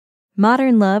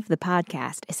Modern Love, the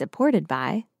podcast, is supported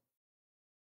by...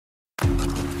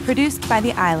 Produced by the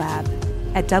iLab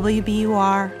at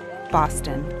WBUR,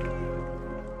 Boston.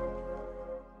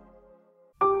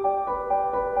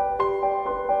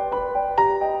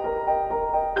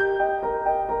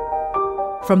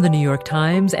 From the New York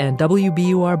Times and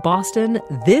WBUR Boston,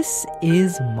 this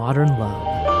is Modern Love.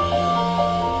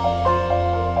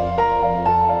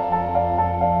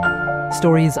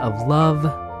 Stories of love,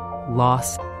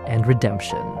 loss, and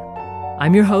redemption.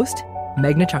 I'm your host,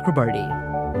 Meghna Chakrabarty.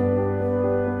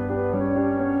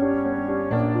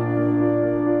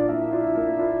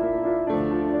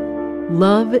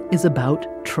 Love is about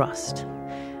trust.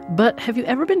 But have you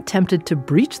ever been tempted to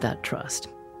breach that trust?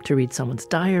 To read someone's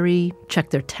diary, check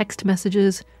their text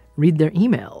messages, read their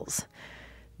emails?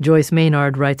 Joyce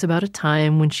Maynard writes about a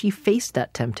time when she faced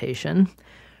that temptation.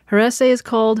 Her essay is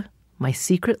called My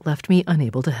Secret Left Me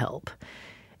Unable to Help.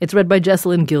 It's read by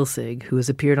Jessalyn Gilsig, who has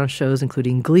appeared on shows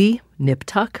including Glee, Nip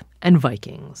Tuck, and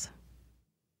Vikings.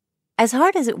 As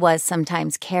hard as it was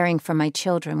sometimes caring for my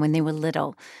children when they were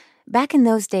little, back in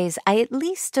those days I at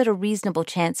least stood a reasonable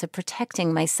chance of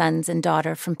protecting my sons and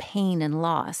daughter from pain and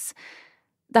loss.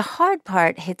 The hard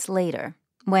part hits later,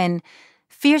 when,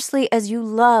 fiercely as you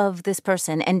love this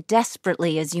person and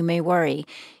desperately as you may worry,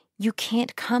 you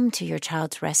can't come to your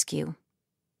child's rescue.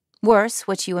 Worse,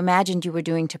 what you imagined you were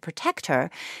doing to protect her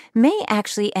may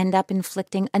actually end up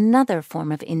inflicting another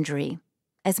form of injury,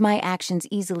 as my actions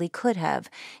easily could have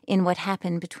in what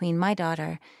happened between my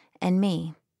daughter and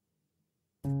me.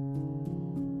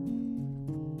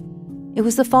 It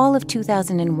was the fall of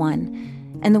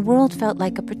 2001, and the world felt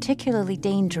like a particularly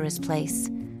dangerous place.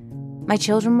 My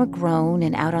children were grown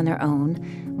and out on their own,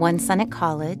 one son at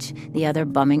college, the other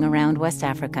bumming around West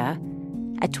Africa.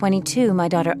 At 22, my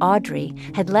daughter Audrey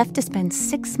had left to spend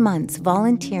 6 months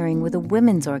volunteering with a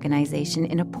women's organization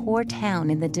in a poor town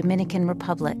in the Dominican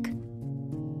Republic.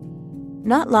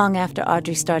 Not long after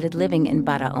Audrey started living in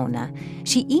Barahona,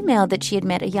 she emailed that she had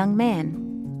met a young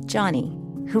man, Johnny,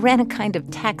 who ran a kind of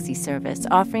taxi service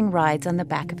offering rides on the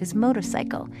back of his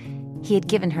motorcycle. He had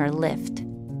given her a lift.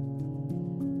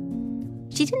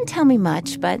 She didn't tell me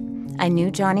much, but I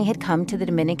knew Johnny had come to the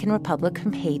Dominican Republic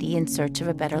from Haiti in search of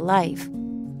a better life.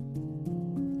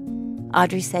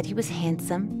 Audrey said he was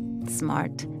handsome,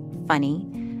 smart, funny,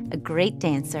 a great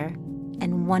dancer,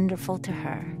 and wonderful to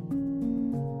her.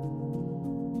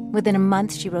 Within a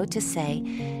month, she wrote to say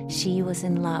she was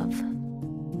in love.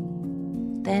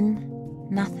 Then,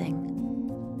 nothing.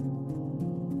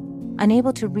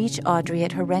 Unable to reach Audrey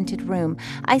at her rented room,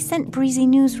 I sent breezy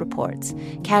news reports,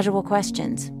 casual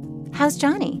questions. How's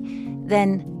Johnny?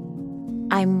 Then,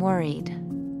 I'm worried.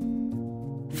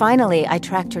 Finally, I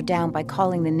tracked her down by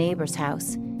calling the neighbor's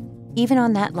house. Even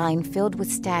on that line filled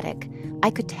with static, I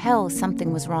could tell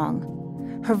something was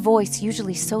wrong. Her voice,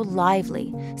 usually so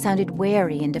lively, sounded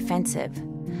wary and defensive.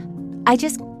 I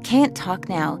just can't talk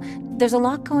now. There's a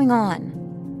lot going on.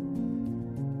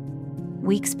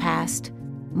 Weeks passed,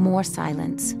 more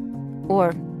silence.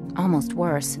 Or, almost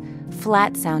worse,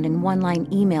 flat-sounding one-line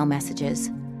email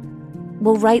messages.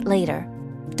 We'll write later.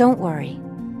 Don't worry.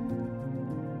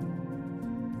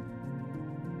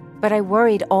 But I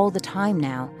worried all the time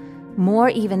now, more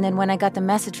even than when I got the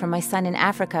message from my son in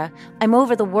Africa. I'm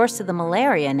over the worst of the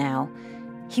malaria now.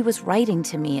 He was writing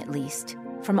to me, at least.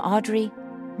 From Audrey,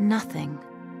 nothing.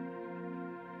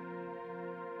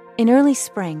 In early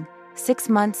spring, 6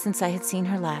 months since I had seen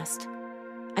her last,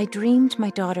 I dreamed my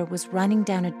daughter was running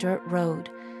down a dirt road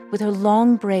with her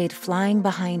long braid flying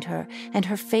behind her and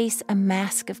her face a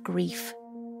mask of grief.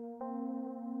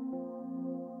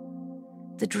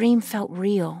 The dream felt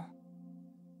real.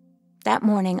 That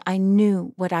morning, I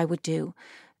knew what I would do,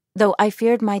 though I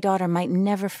feared my daughter might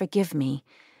never forgive me.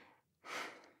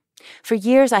 For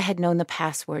years, I had known the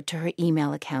password to her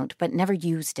email account, but never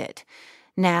used it.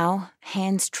 Now,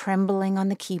 hands trembling on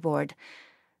the keyboard,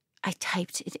 I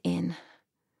typed it in.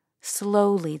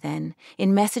 Slowly, then,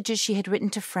 in messages she had written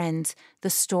to friends,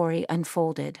 the story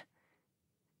unfolded.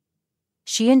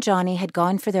 She and Johnny had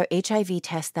gone for their HIV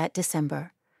test that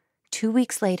December. 2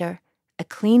 weeks later, a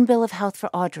clean bill of health for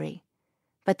Audrey.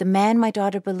 But the man my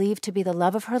daughter believed to be the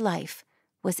love of her life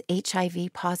was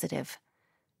HIV positive.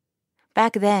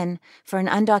 Back then, for an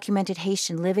undocumented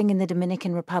Haitian living in the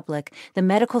Dominican Republic, the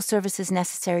medical services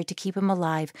necessary to keep him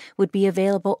alive would be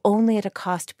available only at a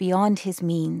cost beyond his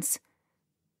means.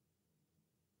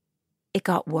 It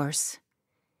got worse.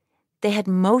 They had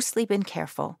mostly been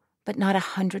careful, but not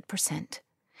 100%.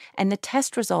 And the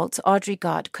test results Audrey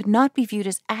got could not be viewed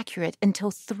as accurate until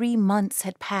 3 months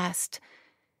had passed.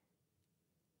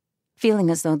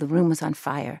 Feeling as though the room was on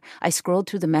fire, I scrolled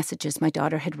through the messages my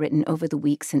daughter had written over the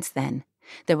week since then.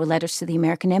 There were letters to the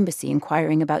American Embassy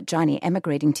inquiring about Johnny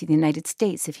emigrating to the United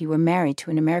States if he were married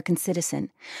to an American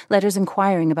citizen. Letters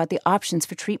inquiring about the options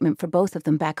for treatment for both of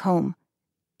them back home,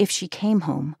 if she came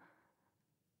home.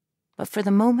 But for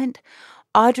the moment,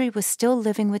 Audrey was still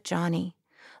living with Johnny,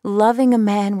 loving a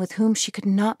man with whom she could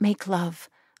not make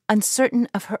love, uncertain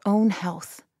of her own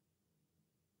health.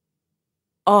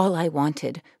 All I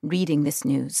wanted, reading this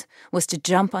news, was to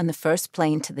jump on the first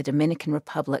plane to the Dominican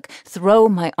Republic, throw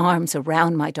my arms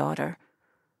around my daughter.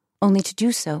 Only to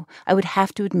do so, I would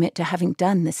have to admit to having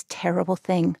done this terrible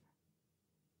thing.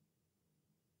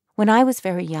 When I was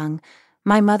very young,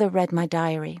 my mother read my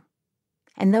diary.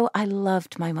 And though I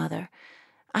loved my mother,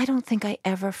 I don't think I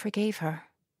ever forgave her.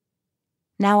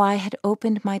 Now I had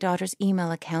opened my daughter's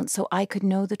email account so I could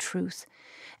know the truth,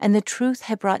 and the truth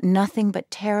had brought nothing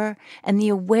but terror and the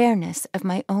awareness of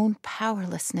my own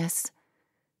powerlessness.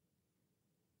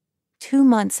 2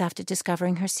 months after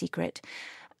discovering her secret,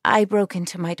 I broke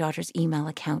into my daughter's email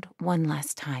account one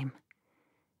last time.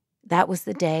 That was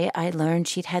the day I learned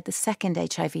she'd had the second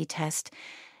HIV test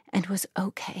and was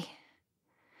okay.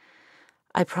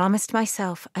 I promised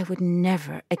myself I would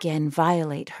never again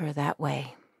violate her that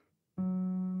way.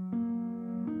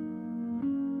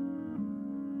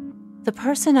 The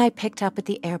person I picked up at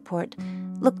the airport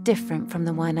looked different from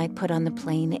the one I'd put on the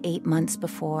plane 8 months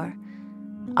before.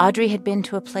 Audrey had been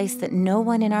to a place that no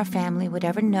one in our family would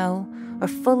ever know or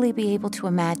fully be able to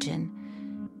imagine.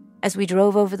 As we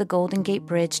drove over the Golden Gate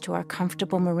Bridge to our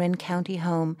comfortable Marin County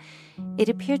home, it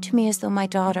appeared to me as though my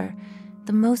daughter,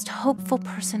 the most hopeful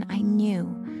person I knew,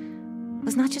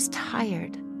 was not just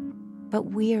tired,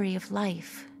 but weary of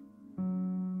life.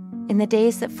 In the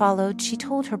days that followed, she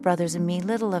told her brothers and me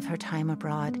little of her time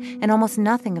abroad, and almost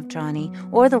nothing of Johnny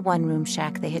or the one-room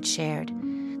shack they had shared,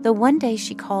 though one day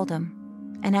she called him,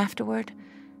 and afterward,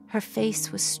 her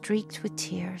face was streaked with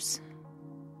tears.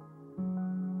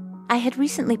 I had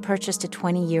recently purchased a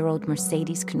 20-year-old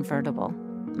Mercedes convertible,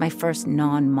 my first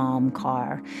non-mom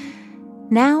car.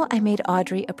 Now I made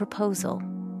Audrey a proposal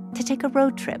to take a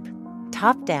road trip,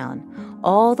 top down,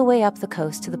 all the way up the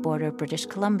coast to the border of British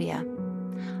Columbia.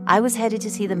 I was headed to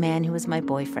see the man who was my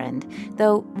boyfriend,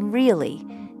 though really,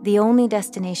 the only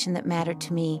destination that mattered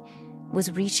to me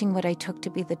was reaching what I took to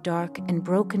be the dark and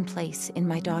broken place in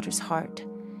my daughter's heart.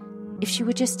 If she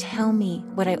would just tell me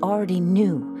what I already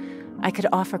knew, I could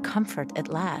offer comfort at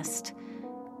last.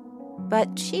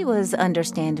 But she was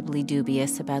understandably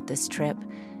dubious about this trip.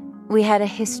 We had a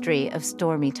history of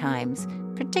stormy times,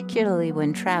 particularly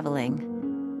when traveling.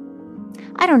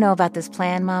 "I don't know about this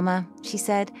plan, Mama," she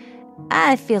said.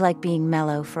 "I feel like being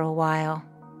mellow for a while."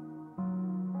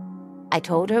 I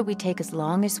told her we'd take as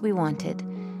long as we wanted,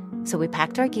 so we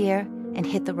packed our gear and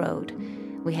hit the road.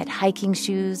 We had hiking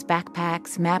shoes,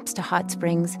 backpacks, maps to hot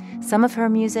springs, some of her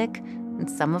music and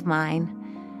some of mine.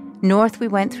 North we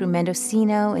went through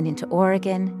Mendocino and into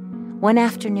Oregon. One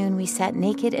afternoon we sat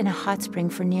naked in a hot spring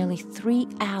for nearly 3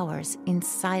 hours in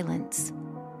silence.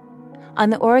 On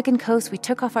the Oregon coast, we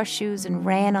took off our shoes and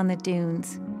ran on the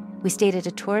dunes. We stayed at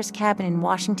a tourist cabin in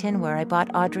Washington where I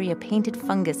bought Audrey a painted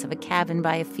fungus of a cabin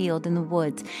by a field in the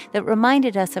woods that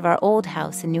reminded us of our old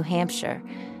house in New Hampshire.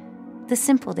 The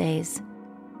simple days.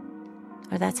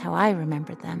 Or that's how I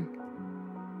remembered them.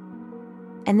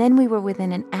 And then we were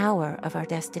within an hour of our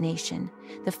destination,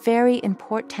 the ferry in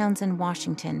Port Townsend,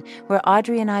 Washington, where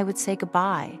Audrey and I would say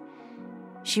goodbye.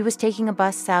 She was taking a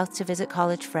bus south to visit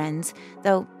college friends,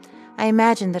 though I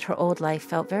imagined that her old life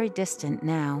felt very distant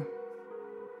now.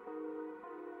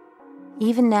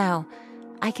 Even now,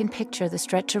 I can picture the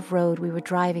stretch of road we were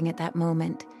driving at that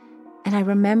moment, and I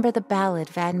remember the ballad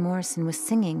Van Morrison was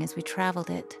singing as we traveled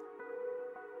it.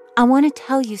 "I want to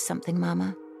tell you something,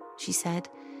 Mama," she said.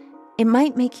 "It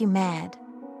might make you mad."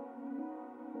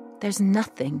 "There's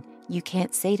nothing you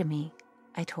can't say to me,"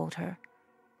 I told her,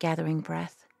 gathering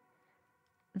breath.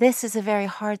 "This is a very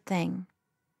hard thing."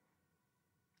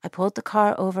 I pulled the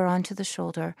car over onto the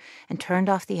shoulder and turned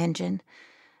off the engine.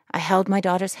 I held my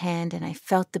daughter's hand and I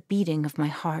felt the beating of my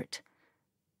heart.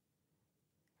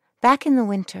 "Back in the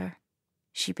winter,"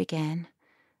 she began,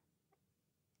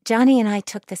 "Johnny and I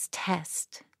took this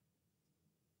test."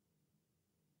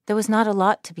 There was not a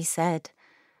lot to be said.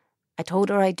 I told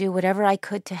her I'd do whatever I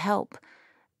could to help,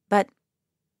 but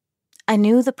I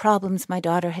knew the problems my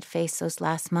daughter had faced those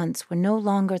last months were no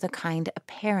longer the kind a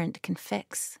parent can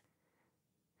fix.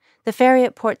 The ferry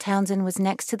at Port Townsend was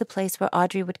next to the place where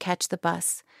Audrey would catch the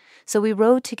bus, so we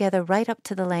rode together right up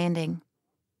to the landing.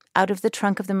 Out of the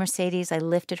trunk of the Mercedes, I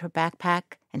lifted her backpack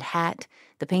and hat,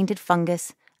 the painted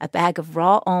fungus, a bag of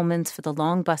raw almonds for the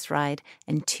long bus ride,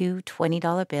 and 2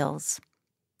 $20 bills.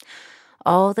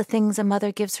 All the things a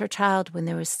mother gives her child when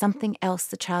there is something else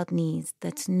the child needs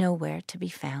that's nowhere to be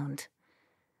found.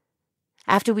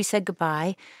 After we said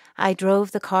goodbye, I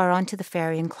drove the car onto the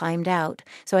ferry and climbed out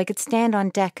so I could stand on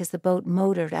deck as the boat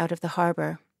motored out of the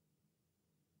harbor.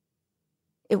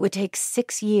 It would take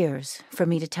 6 years for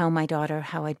me to tell my daughter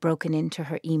how I'd broken into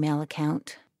her email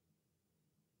account.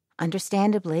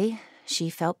 Understandably, she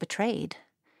felt betrayed.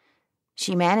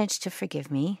 She managed to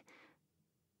forgive me.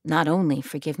 Not only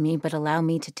forgive me, but allow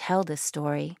me to tell this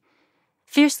story.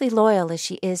 Fiercely loyal as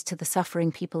she is to the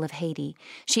suffering people of Haiti,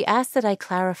 she asked that I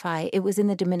clarify it was in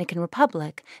the Dominican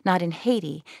Republic, not in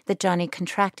Haiti, that Johnny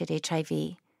contracted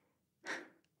HIV.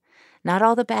 Not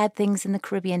all the bad things in the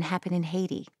Caribbean happen in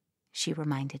Haiti, she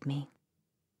reminded me.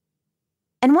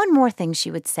 And one more thing she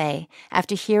would say,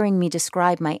 after hearing me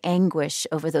describe my anguish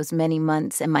over those many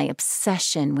months and my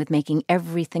obsession with making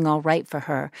everything all right for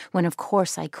her, when of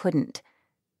course I couldn't.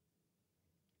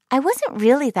 I wasn't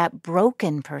really that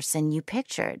broken person you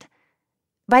pictured.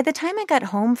 By the time I got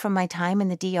home from my time in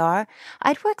the DR,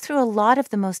 I'd worked through a lot of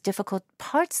the most difficult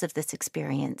parts of this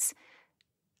experience.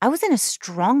 I was in a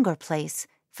stronger place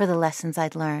for the lessons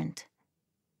I'd learned.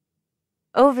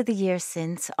 Over the years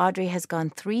since, Audrey has gone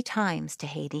 3 times to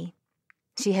Haiti.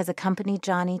 She has accompanied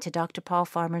Johnny to Dr. Paul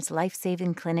Farmer's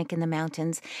life-saving clinic in the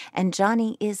mountains, and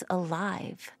Johnny is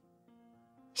alive.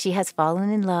 She has fallen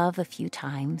in love a few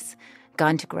times,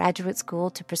 gone to graduate school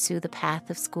to pursue the path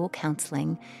of school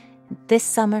counseling. This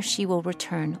summer, she will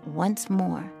return once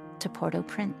more to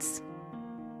Port-au-Prince.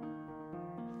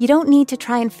 "You don't need to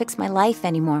try and fix my life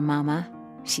anymore, Mama,"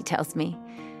 she tells me.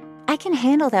 "I can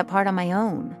handle that part on my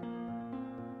own."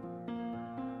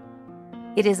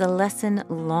 It is a lesson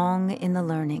long in the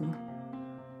learning.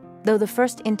 Though the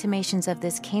first intimations of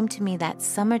this came to me that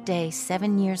summer day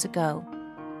 7 years ago,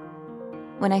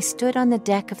 when I stood on the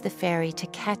deck of the ferry to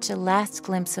catch a last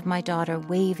glimpse of my daughter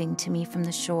waving to me from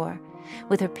the shore,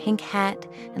 with her pink hat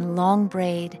and long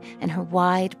braid and her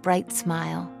wide, bright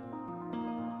smile.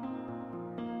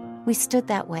 We stood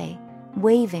that way,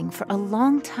 waving for a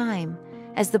long time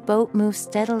as the boat moved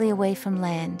steadily away from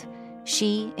land,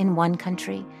 she in one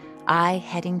country, I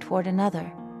heading toward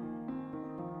another.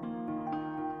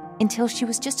 Until she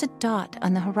was just a dot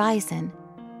on the horizon,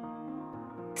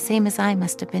 same as I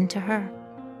must have been to her.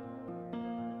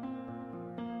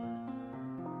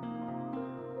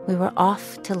 We were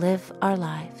off to live our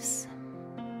lives.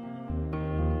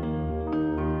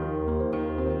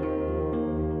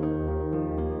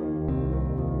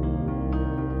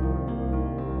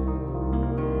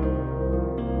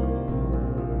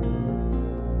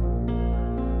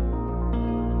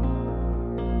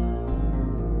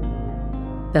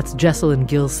 That's Jessalyn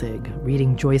Gilsig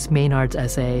reading Joyce Maynard's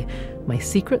essay, My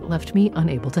Secret Left Me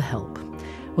Unable to Help.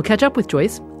 We'll catch up with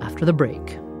Joyce after the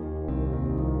break.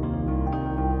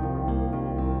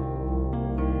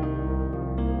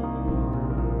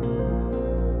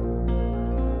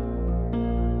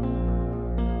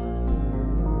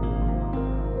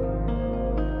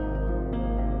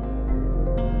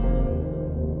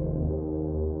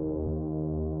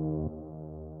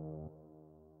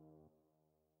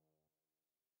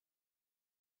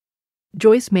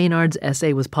 Joyce Maynard's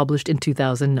essay was published in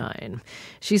 2009.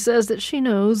 She says that she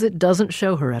knows it doesn't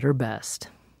show her at her best.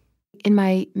 In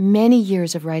my many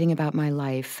years of writing about my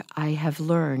life, I have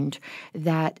learned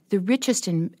that the richest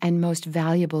and most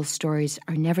valuable stories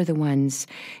are never the ones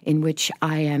in which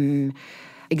I am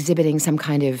exhibiting some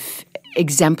kind of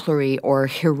exemplary or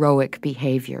heroic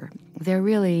behavior. They're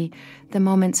really the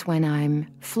moments when I'm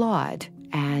flawed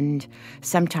and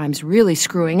sometimes really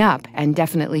screwing up and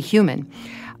definitely human.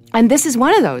 And this is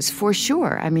one of those, for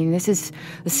sure. I mean, this is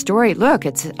the story. Look,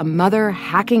 it's a mother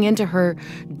hacking into her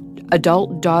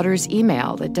adult daughter's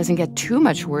email. It doesn't get too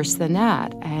much worse than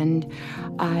that. And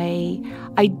I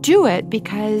do it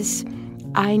because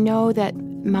I know that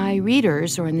my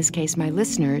readers, or in this case, my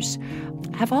listeners,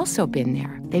 have also been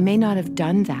there. They may not have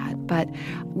done that, but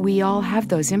we all have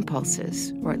those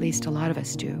impulses, or at least a lot of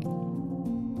us do.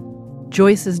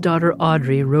 Joyce's daughter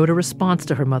Audrey wrote a response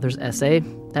to her mother's essay.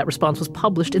 That response was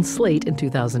published in Slate in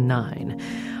 2009.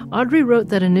 Audrey wrote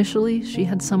that initially she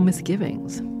had some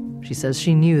misgivings. She says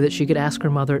she knew that she could ask her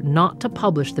mother not to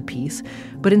publish the piece,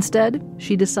 but instead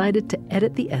she decided to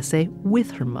edit the essay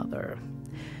with her mother.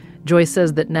 Joyce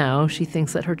says that now she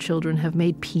thinks that her children have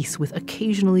made peace with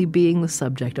occasionally being the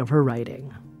subject of her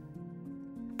writing.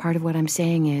 Part of what I'm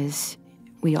saying is,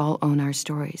 we all own our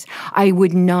stories. I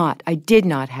did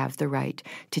not have the right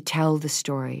to tell the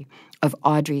story of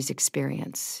Audrey's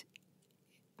experience.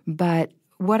 But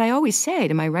what I always say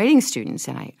to my writing students,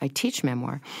 and I teach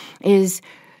memoir, is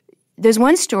there's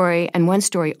one story and one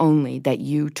story only that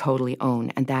you totally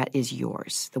own, and that is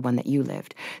yours, the one that you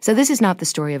lived. So this is not the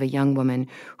story of a young woman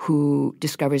who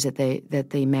discovers that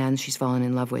the man she's fallen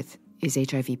in love with is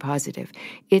HIV positive.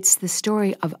 It's the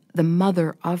story of the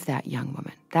mother of that young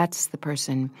woman. That's the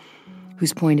person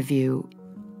whose point of view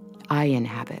I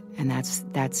inhabit, and that's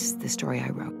the story I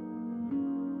wrote.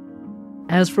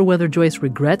 As for whether Joyce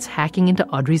regrets hacking into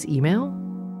Audrey's email?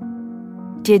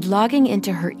 Did logging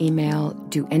into her email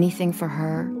do anything for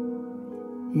her?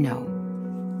 No,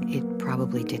 it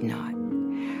probably did not.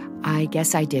 I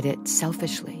guess I did it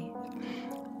selfishly.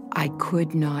 I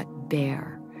could not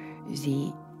bear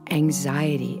the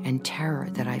anxiety and terror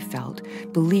that I felt,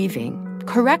 believing,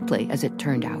 correctly as it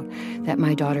turned out, that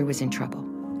my daughter was in trouble.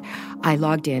 I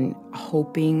logged in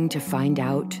hoping to find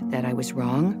out that I was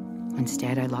wrong.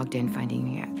 Instead, I logged in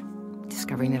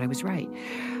discovering that I was right.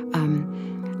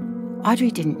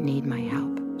 Audrey didn't need my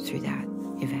help through that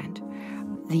event.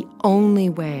 The only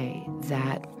way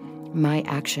that my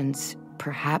actions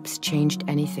perhaps changed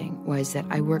anything was that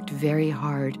I worked very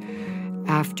hard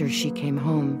after she came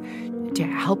home to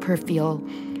help her feel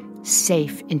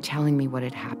safe in telling me what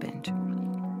had happened.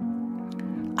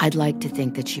 I'd like to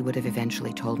think that she would have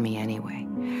eventually told me anyway,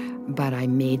 but I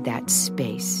made that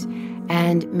space.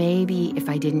 And maybe if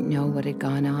I didn't know what had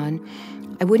gone on,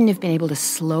 I wouldn't have been able to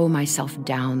slow myself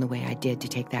down the way I did to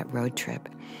take that road trip.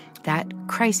 That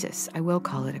crisis, I will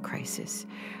call it a crisis,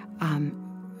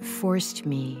 forced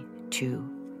me to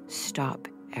stop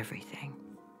everything.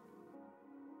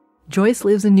 Joyce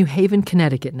lives in New Haven,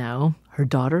 Connecticut now. Her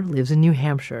daughter lives in New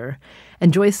Hampshire.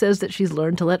 And Joyce says that she's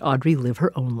learned to let Audrey live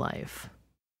her own life.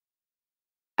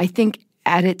 I think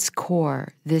at its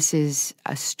core, this is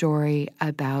a story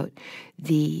about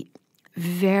the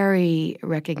very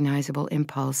recognizable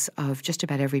impulse of just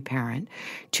about every parent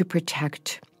to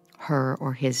protect her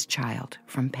or his child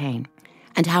from pain,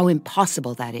 and how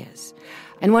impossible that is.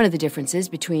 And one of the differences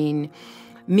between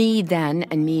me then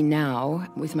and me now,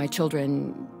 with my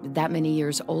children that many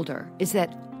years older, is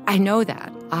that I know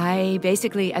that. I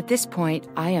basically, at this point,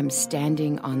 I am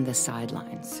standing on the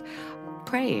sidelines,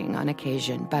 praying on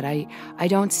occasion, but I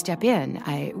don't step in.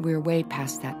 We're way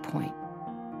past that point.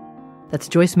 That's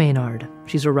Joyce Maynard.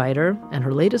 She's a writer, and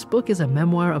her latest book is a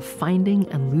memoir of finding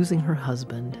and losing her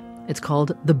husband. It's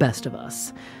called The Best of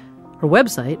Us. Her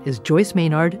website is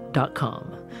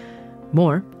joycemaynard.com.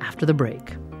 More after the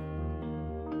break.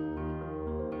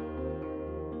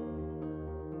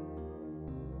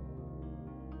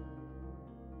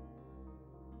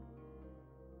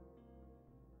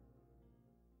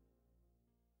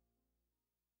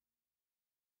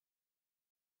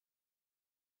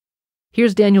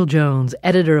 Here's Daniel Jones,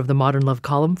 editor of the Modern Love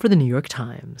column for the New York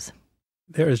Times.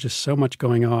 There is just so much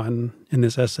going on in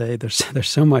this essay. There's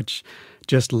so much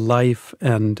just life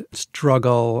and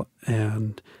struggle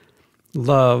and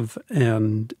love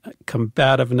and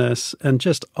combativeness and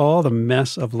just all the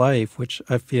mess of life, which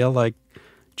I feel like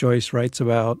Joyce writes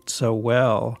about so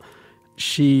well.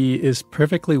 She is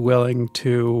perfectly willing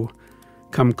to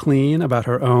come clean about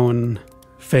her own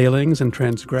failings and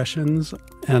transgressions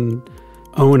and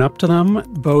own up to them,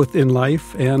 both in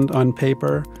life and on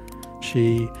paper.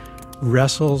 She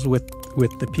wrestles with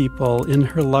the people in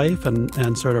her life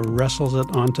and sort of wrestles it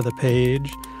onto the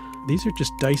page. These are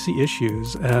just dicey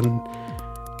issues, and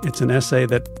it's an essay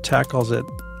that tackles it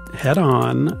head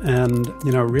on, and,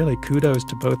 really kudos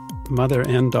to both mother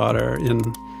and daughter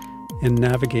in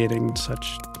navigating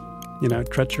such,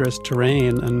 treacherous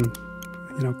terrain and,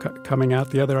 coming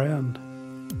out the other end.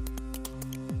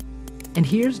 And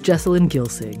here's Jessalyn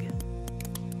Gilsig.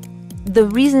 The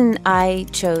reason I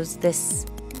chose this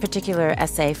particular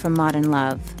essay from Modern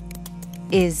Love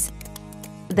is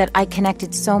that I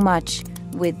connected so much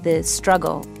with the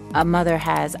struggle a mother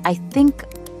has, I think,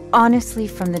 honestly,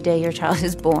 from the day your child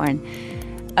is born,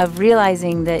 of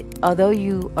realizing that although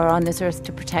you are on this earth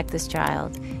to protect this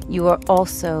child, you are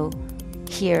also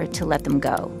here to let them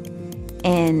go.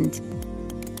 And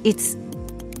it's,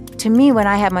 to me, when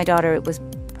I had my daughter, it was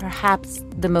perhaps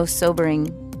the most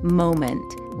sobering moment,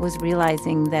 was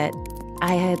realizing that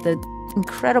I had the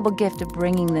incredible gift of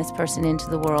bringing this person into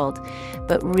the world,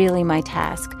 but really my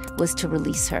task was to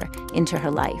release her into her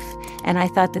life. And I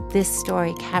thought that this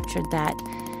story captured that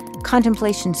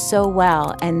contemplation so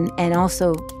well, and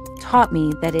also taught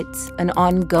me that it's an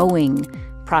ongoing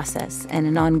process and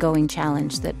an ongoing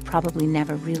challenge that probably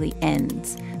never really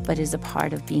ends, but is a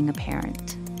part of being a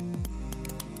parent.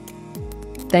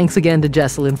 Thanks again to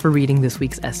Jessalyn for reading this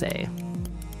week's essay.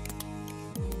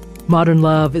 Modern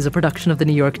Love is a production of the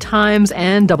New York Times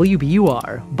and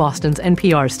WBUR, Boston's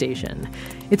NPR station.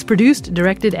 It's produced,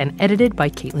 directed, and edited by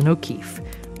Caitlin O'Keefe.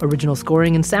 Original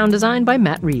scoring and sound design by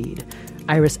Matt Reed.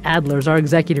 Iris Adler's our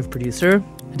executive producer.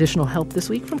 Additional help this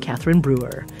week from Catherine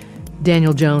Brewer.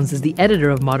 Daniel Jones is the editor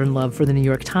of Modern Love for the New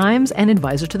York Times and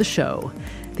advisor to the show.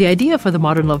 The idea for the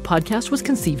Modern Love podcast was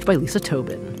conceived by Lisa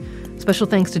Tobin. Special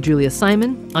thanks to Julia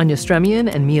Simon, Anya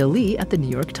Stremian, and Mia Lee at the New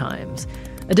York Times.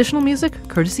 Additional music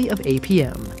courtesy of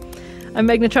APM. I'm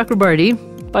Meghna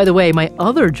Chakrabarty. By the way, my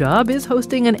other job is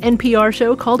hosting an NPR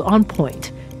show called On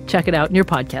Point. Check it out in your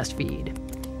podcast feed.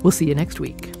 We'll see you next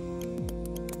week.